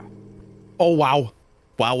 Liar. Oh wow.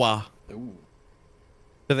 Wow wow. Ooh.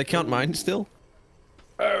 Do they count mine still?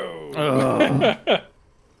 Hey,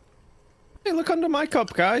 look under my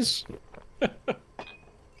cup, guys.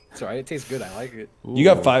 It's alright. It tastes good. I like it. You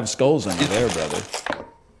got 5 skulls under there, brother.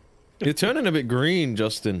 You're turning a bit green,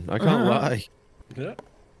 Justin. I can't lie. Yeah.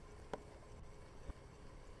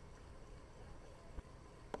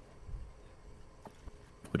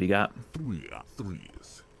 What do you got? 3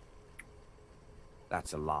 threes.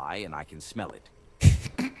 That's a lie, and I can smell it.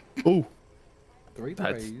 Oh, 3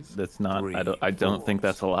 That's threes. that's not. I Three don't think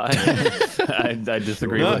that's a lie. I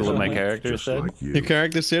disagree No. with what my Weak, character just said. like you. your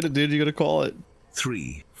character said it, dude. You gotta call it.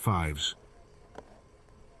 3 fives.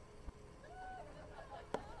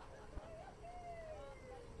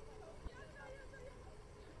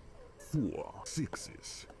 4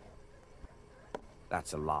 sixes.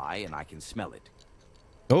 That's a lie, and I can smell it.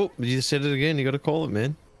 Oh, you just said it again. You gotta call it,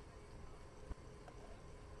 man.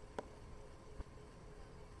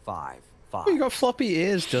 5 Oh, you 5. got floppy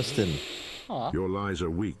ears, Justin. Your lies are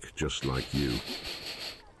weak, just like you.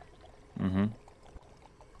 Mm-hmm.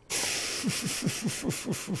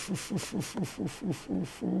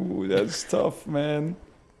 Ooh, that's tough, man.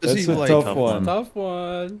 Is That's he a like- tough Tough one. Tough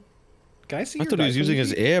one. Can I see I your thought he was dice using when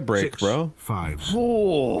his you air brake, 6 bro. fives.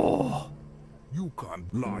 Oh, You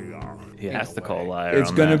can't liar. he has no to call way. liar. It's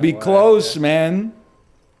on gonna that. be close, man.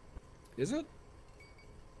 Is it?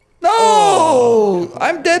 No!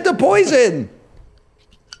 I'm dead to poison.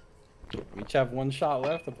 We each have 1 shot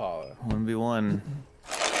left, Apollo. 1v1.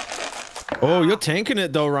 Oh, you're tanking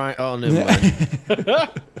it though, Ryan. Oh, never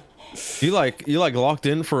mind. you like locked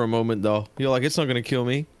in for a moment though. You're like, it's not gonna kill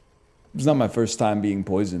me. It's not my first time being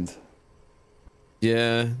poisoned.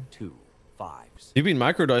 Yeah, 2 5s. you've been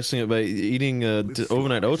microdosing it by eating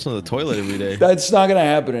overnight oats on the toilet every day. That's not gonna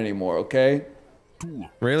happen anymore, okay?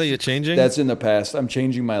 Really, you're changing? That's in the past. I'm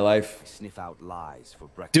changing my life. Sniff out lies for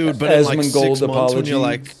breakfast. Dude, but in like Esmond 6 Gold months when you're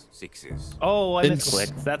apology. like 6s. Oh, I In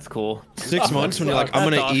misclicked. That's cool. 6 months when you're like,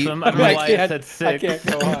 I'm That's gonna eat. awesome. I don't know Like, why I said 6. I can't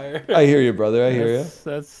go higher. I hear you, brother. I hear you.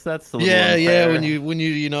 That's a little yeah, unfair. when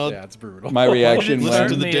you know Yeah, it's brutal. My reaction listen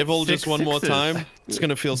to when the me at devil just 6 one more sixes. time, it's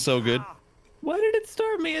gonna feel so good. Why did it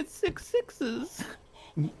start me at 6 sixes?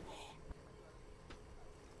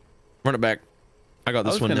 Run it back. I got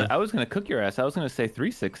this one now. I was gonna cook your ass. I was gonna say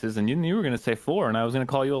 3 sixes, and you were gonna say 4, and I was gonna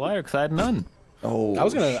call you a liar because I had none. oh, I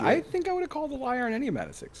was gonna. shit. I think I would have called a liar on any amount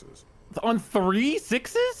of 6s. On 3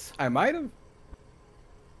 sixes? I might have.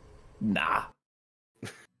 Nah.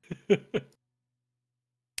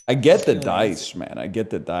 I get the dice, man. I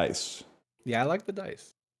get the dice. Yeah, I like the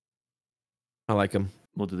dice. I like them.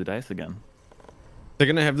 We'll do the dice again. They're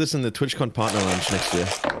gonna have this in the TwitchCon partner launch next year.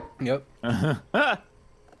 Yep.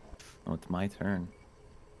 Oh, it's my turn.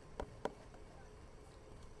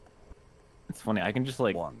 It's funny. I can just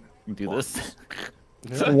like 1 do this.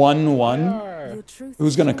 1-1. Your truth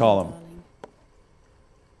Who's is gonna showing, call him? darling.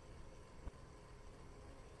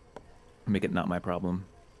 Make it not my problem.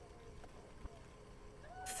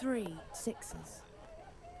 3 sixes.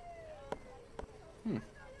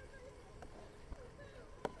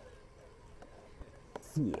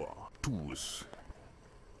 4 twos.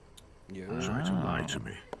 Yeah. Try to lie to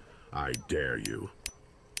me. I dare you.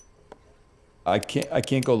 I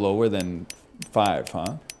can't go lower than 5,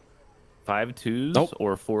 huh? 5 twos Nope.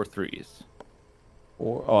 or 4 threes.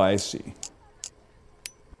 Or oh, I see.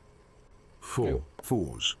 4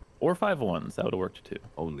 fours. Or 5 ones. That would have worked too.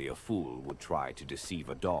 Only a fool would try to deceive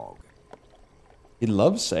a dog. He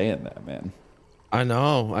loves saying that, man. I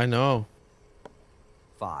know, I know.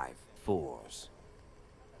 5 4s.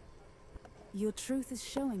 Your truth is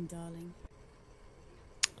showing, darling.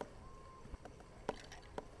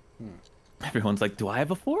 Everyone's like, do I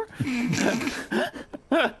have a 4?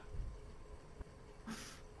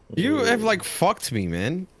 You have like fucked me,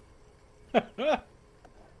 man. Well,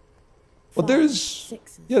 there's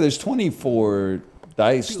Sixes. yeah, there's 24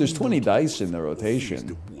 dice. There's 20 dice in the rotation.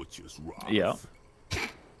 The butcher's wrath. Yeah.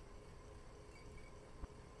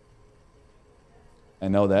 I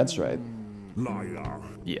know that's right. Liar.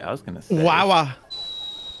 Yeah, I was gonna say. Wow.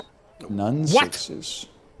 None What? sixes.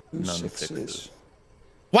 Two None sixes. sixes.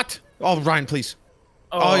 What? Oh, Ryan, please.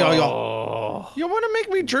 Oh, yo. You want to make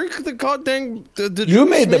me drink the goddamn... The You juice,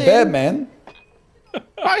 made the man? bet, man.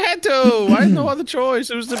 I had to. I had no other choice.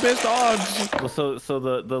 It was the best odds. Well, so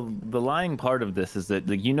the lying part of this is that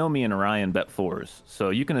like, you know me and Orion bet 4s, so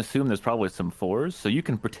you can assume there's probably some 4s. So you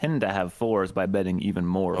can pretend to have 4s by betting even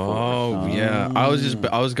more 4s. Oh, yeah. I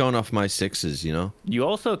was going off my 6s, you know? You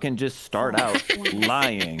also can just start out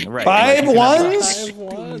lying, right? 5 like, ones? 5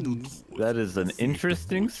 ones. That is an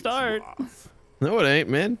interesting start. No, it ain't,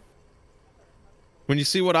 man. When you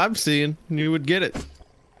see what I'm seeing, you would get it.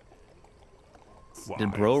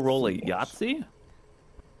 Did bro roll a Yahtzee?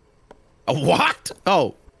 A what?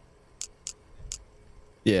 Oh.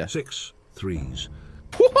 Yeah. 6 threes.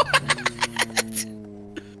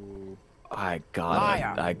 I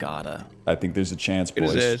gotta. I gotta. I think there's a chance, It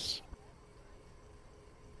is boys. this.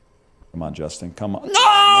 Come on, Justin. Come on.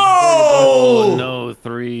 Oh no,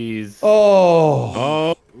 threes. Oh.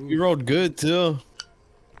 Oh, you rolled good too.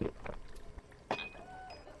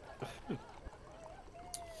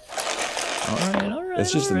 All right.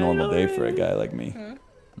 It's just a normal day for a guy like me.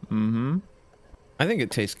 Mm-hmm. I think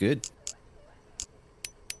it tastes good.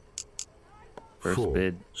 First 4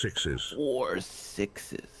 bid. sixes. 4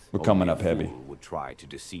 sixes. We're coming Only up a heavy. fool would try to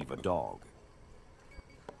deceive a dog.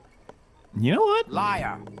 You know what?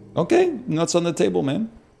 Liar. Okay, nuts on the table,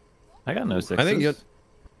 man. I got no sixes. I think you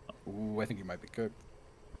Ooh, I think you might be cooked.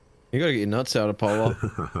 gotta get your nuts out, Apollo.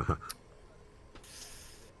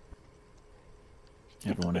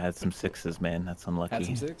 Everyone had some sixes, man. That's unlucky. Had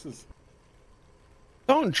some sixes.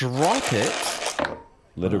 Don't drop it.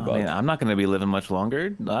 Litter Oh, bug. man, I'm not gonna be living much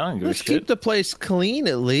longer. I don't give a Let's shit. keep the place clean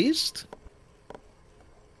at least.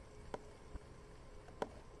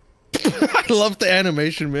 I love the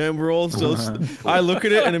animation, man. We're all so. I look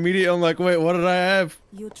at it and immediately I'm like, wait, what did I have?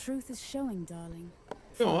 Your truth is showing, darling.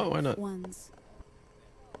 You know what, why not? Ones.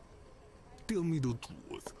 Tell me the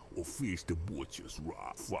truth or face the butcher's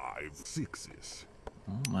wrath. 5 sixes.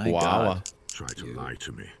 Oh my Wow. god. Try to lie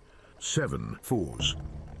to me. 7 fours.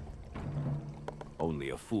 Only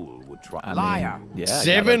a fool would try. I Liar. mean, yeah. I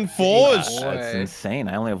 7 gotta- fours. That's insane.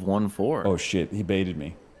 I only have 1 4. Oh shit, he baited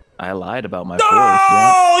me. I lied about my fours.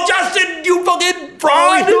 Yeah. Justin, you fucking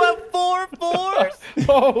fraud! You have 4 fours.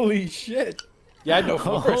 Holy shit. Yeah, I know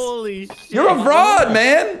fours. Holy shit. You're a fraud,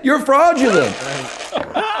 man. You're fraudulent.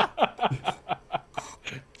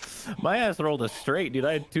 My ass rolled a straight, dude.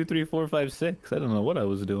 I had 2, 3, 4, 5, 6. I don't know what I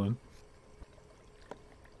was doing.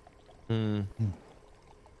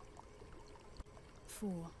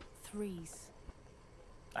 4 threes.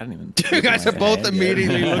 I didn't even. You guys are both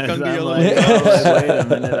immediately look under I'm your like, little oh, wait a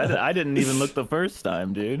minute. I didn't even look the first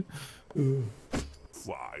time, dude. 5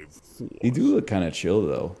 fours. You do look kind of chill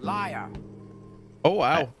though. Liar. Oh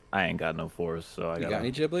wow. I ain't got no fours, so I You got. got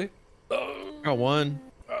any Ghibli? Got one.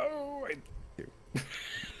 Oh,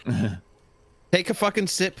 Take a fucking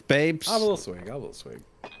sip, babes. I'll have a little swing. I'll have a little swing.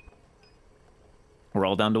 We're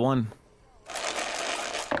all down to 1.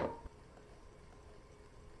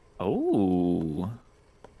 Oh.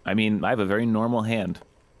 I mean, I have a very normal hand.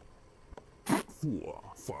 4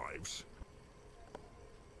 fives.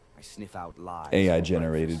 I sniff out lies. AI for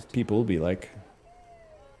generated. breakfast. People will be like,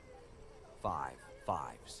 5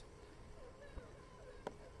 fives.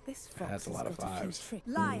 This fox That's a has lot of got a few fives. tricks.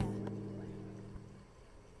 Liar.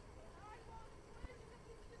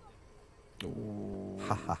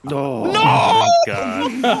 Oh my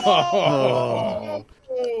god.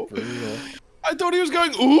 I thought he was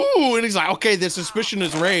going ooh, and he's like, okay, their suspicion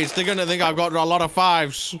is raised. They're gonna think I've got a lot of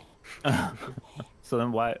fives. So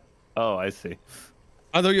then why? Oh, I see.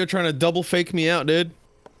 I thought you were trying to double fake me out, dude.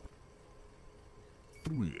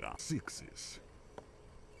 3 sixes.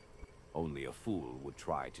 Only a fool would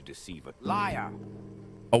try to deceive a liar.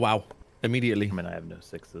 Oh wow. Immediately. I mean, I have no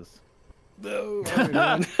sixes. No.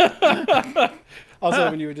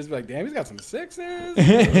 Also, when you would just be like, damn, he's got some sixes.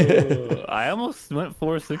 I almost went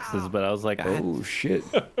 4 6s, but I was like, oh shit.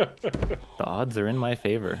 the odds are in my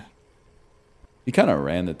favor. He kind of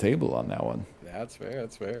ran the table on that one. That's fair.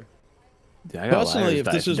 That's fair. Dude, I got Personally, liar's if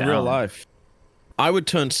this dice was real down. life, I would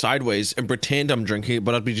turn sideways and pretend I'm drinking it,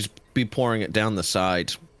 but I'd just be pouring it down the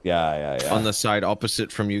side, Yeah. on the side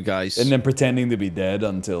opposite from you guys, And then pretending to be dead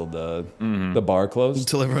until the bar closed.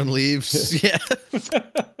 until everyone leaves. Yeah.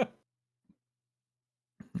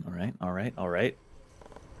 All right.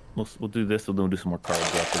 We'll do this. We'll do some more cards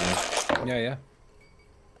after this. Yeah.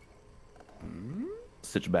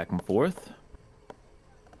 Switch back and forth.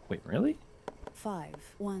 Wait, really? 5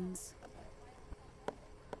 ones.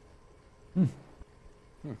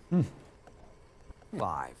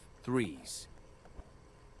 5 threes.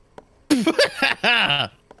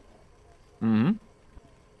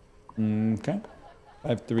 Okay.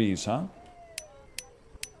 5 threes, huh?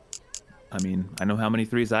 I mean, I know how many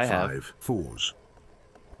threes I have. 5 fours.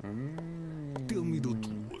 Tell me the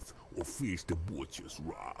truth or face the butcher's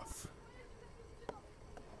wrath.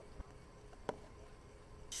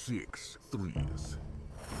 6 threes.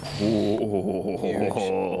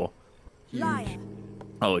 Oh, Liar.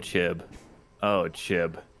 oh, Chib. Oh,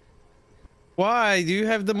 Chib. Why? Do you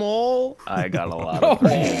have them all? I got a lot of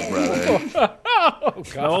threes, brother.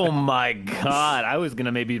 Oh my god. I was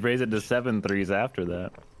gonna maybe raise it to 7 threes after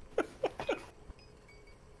that.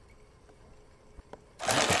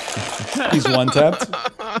 He's one tapped.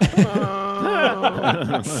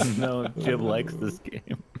 No, Chib likes this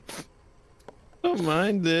game. Don't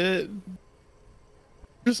mind it.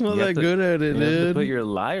 Just not You have that to- good at it, You have to dude. put your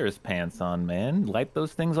liar's pants on, man. Light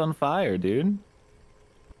those things on fire, dude.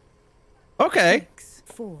 Okay. 6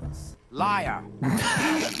 4s. Liar.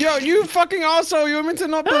 Yo, you fucking asshole. You were meant to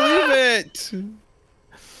not believe it.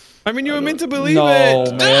 I mean, you were meant to believe No,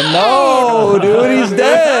 it. man, no, dude, he's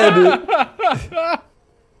dead.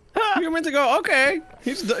 You were meant to go, okay.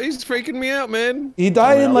 He's freaking me out, man. He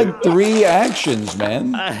died in like 3 actions,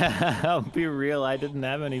 man. I'll be real. I didn't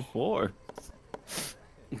have any 4.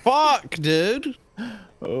 Fuck, dude.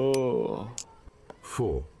 Oh.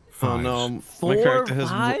 4 Oh 5s. no, my 4 character has.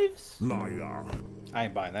 5s? Liar. I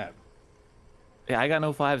ain't buying that. Yeah, I got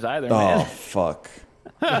no 5s either, Oh, man. fuck.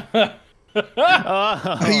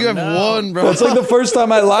 Oh, You have no. one, bro. That's like the first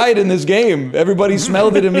time I lied in this game. Everybody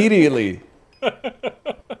smelled it immediately.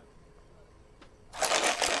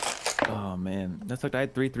 Oh man, that's like I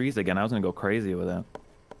had 3 3s again. I was gonna go crazy with that.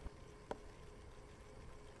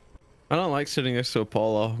 I don't like sitting next to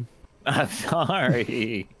Apollo. I'm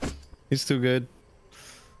sorry. He's too good.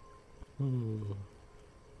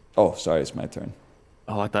 Oh, sorry, it's my turn.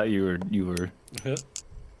 Oh, I thought you were.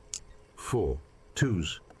 4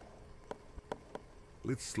 2s.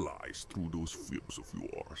 Let's slice through those fibs of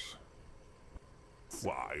yours.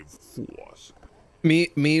 5 4s. Me,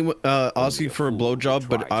 asking for a blowjob,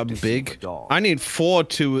 but I'm big. I need 4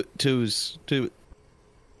 twos.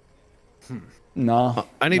 No.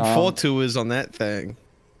 I need no, 4 twos on that thing.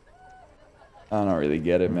 I don't really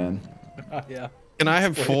get it, man. Yeah. Can I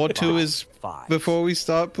have 4 twos before we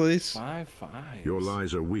start, please? 5 5. Your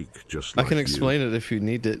lies are weak, just I like can you. explain it if you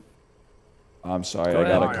need it. I'm sorry, I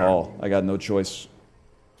got a call. I got no choice.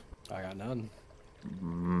 I got none.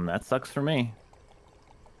 That sucks for me.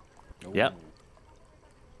 Yep.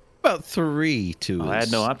 About 3 twos. Oh, I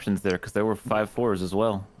had no options there because there were 5 4s as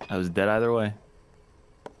well. I was dead either way.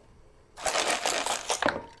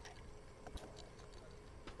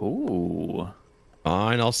 Ooh.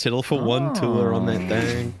 Fine, I'll settle for 1 tour on that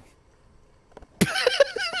thing.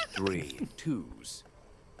 3 2s.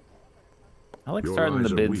 I like Your starting the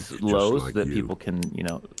eyes are bids weak, just low so like that you. people can, you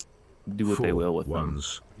know, do what they 4 will with them.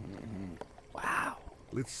 1s. Wow.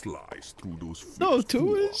 Let's slice through those fibs. No, 4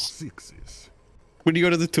 2s. 6s. When you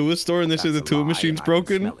go to the tour store and they say the That's a tour lie, machine's I can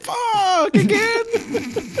broken, smell it. fuck again.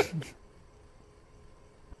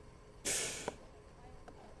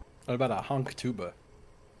 What about a honk tuba?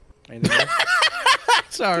 Anything else?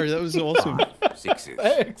 Sorry, that was awesome. 6s.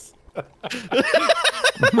 Thanks.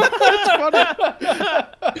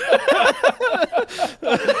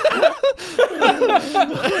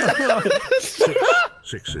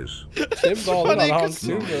 Sixes. Tim's all in on Funny honk 'cause-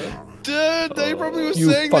 tuba. Dude, they probably were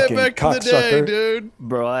You saying that fucking back in the day, cocksucker. dude.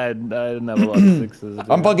 Bro, I didn't have a lot of 6s. dude.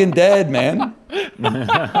 I'm fucking dead, man. Can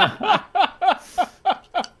I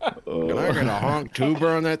get a honk tuber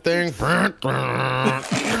on that thing? Nice, nice.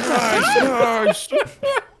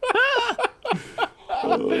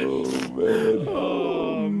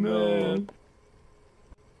 Oh, man.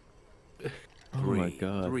 Oh my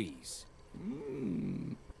god. 3s.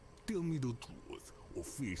 Tell me the truth or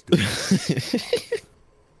face the truth.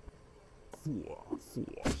 4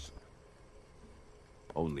 4s.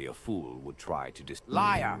 Only a fool would try to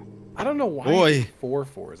Liar. I don't know why Boy. it's 4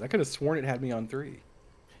 4s. I could have sworn it had me on 3.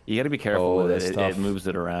 You gotta be careful Oh, with that's it. tough. It moves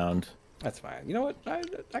it around. That's fine. You know what? I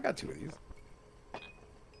got 2 of these.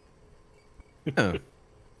 Oh.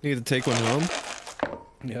 You get to take one home?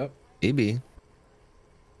 Yep. Maybe.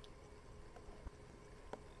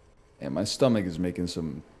 And my stomach is making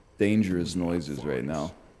some dangerous noises right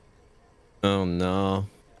now. Oh no.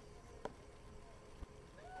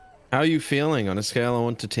 How are you feeling on a scale of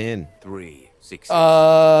 1 to 10? 3 6.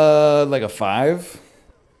 Like a 5.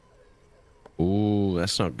 Ooh,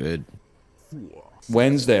 that's not good. 4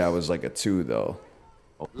 Wednesday I was like a 2 though.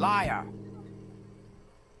 Liar.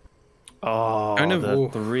 Oh, Kind of- the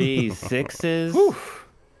 3 6s.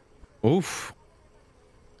 Oof.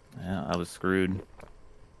 Yeah, I was screwed.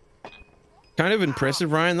 Kind of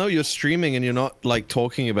impressive, Ryan, though. You're streaming and you're not like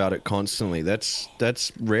talking about it constantly.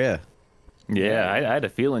 That's rare. Yeah, I had a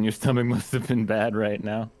feeling your stomach must have been bad right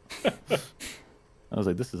now. I was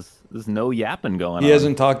like, this is no yapping going He on.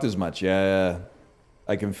 hasn't talked as much. Yeah.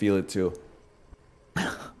 I can feel it too.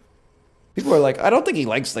 People are like, I don't think he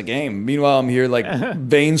likes the game. Meanwhile, I'm here like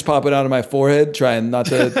veins popping out of my forehead, trying not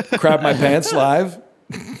to crap my pants live.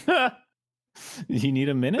 You need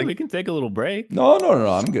a minute? We can take a little break. No,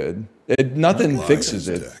 I'm good. Nothing fixes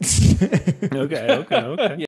it. Okay.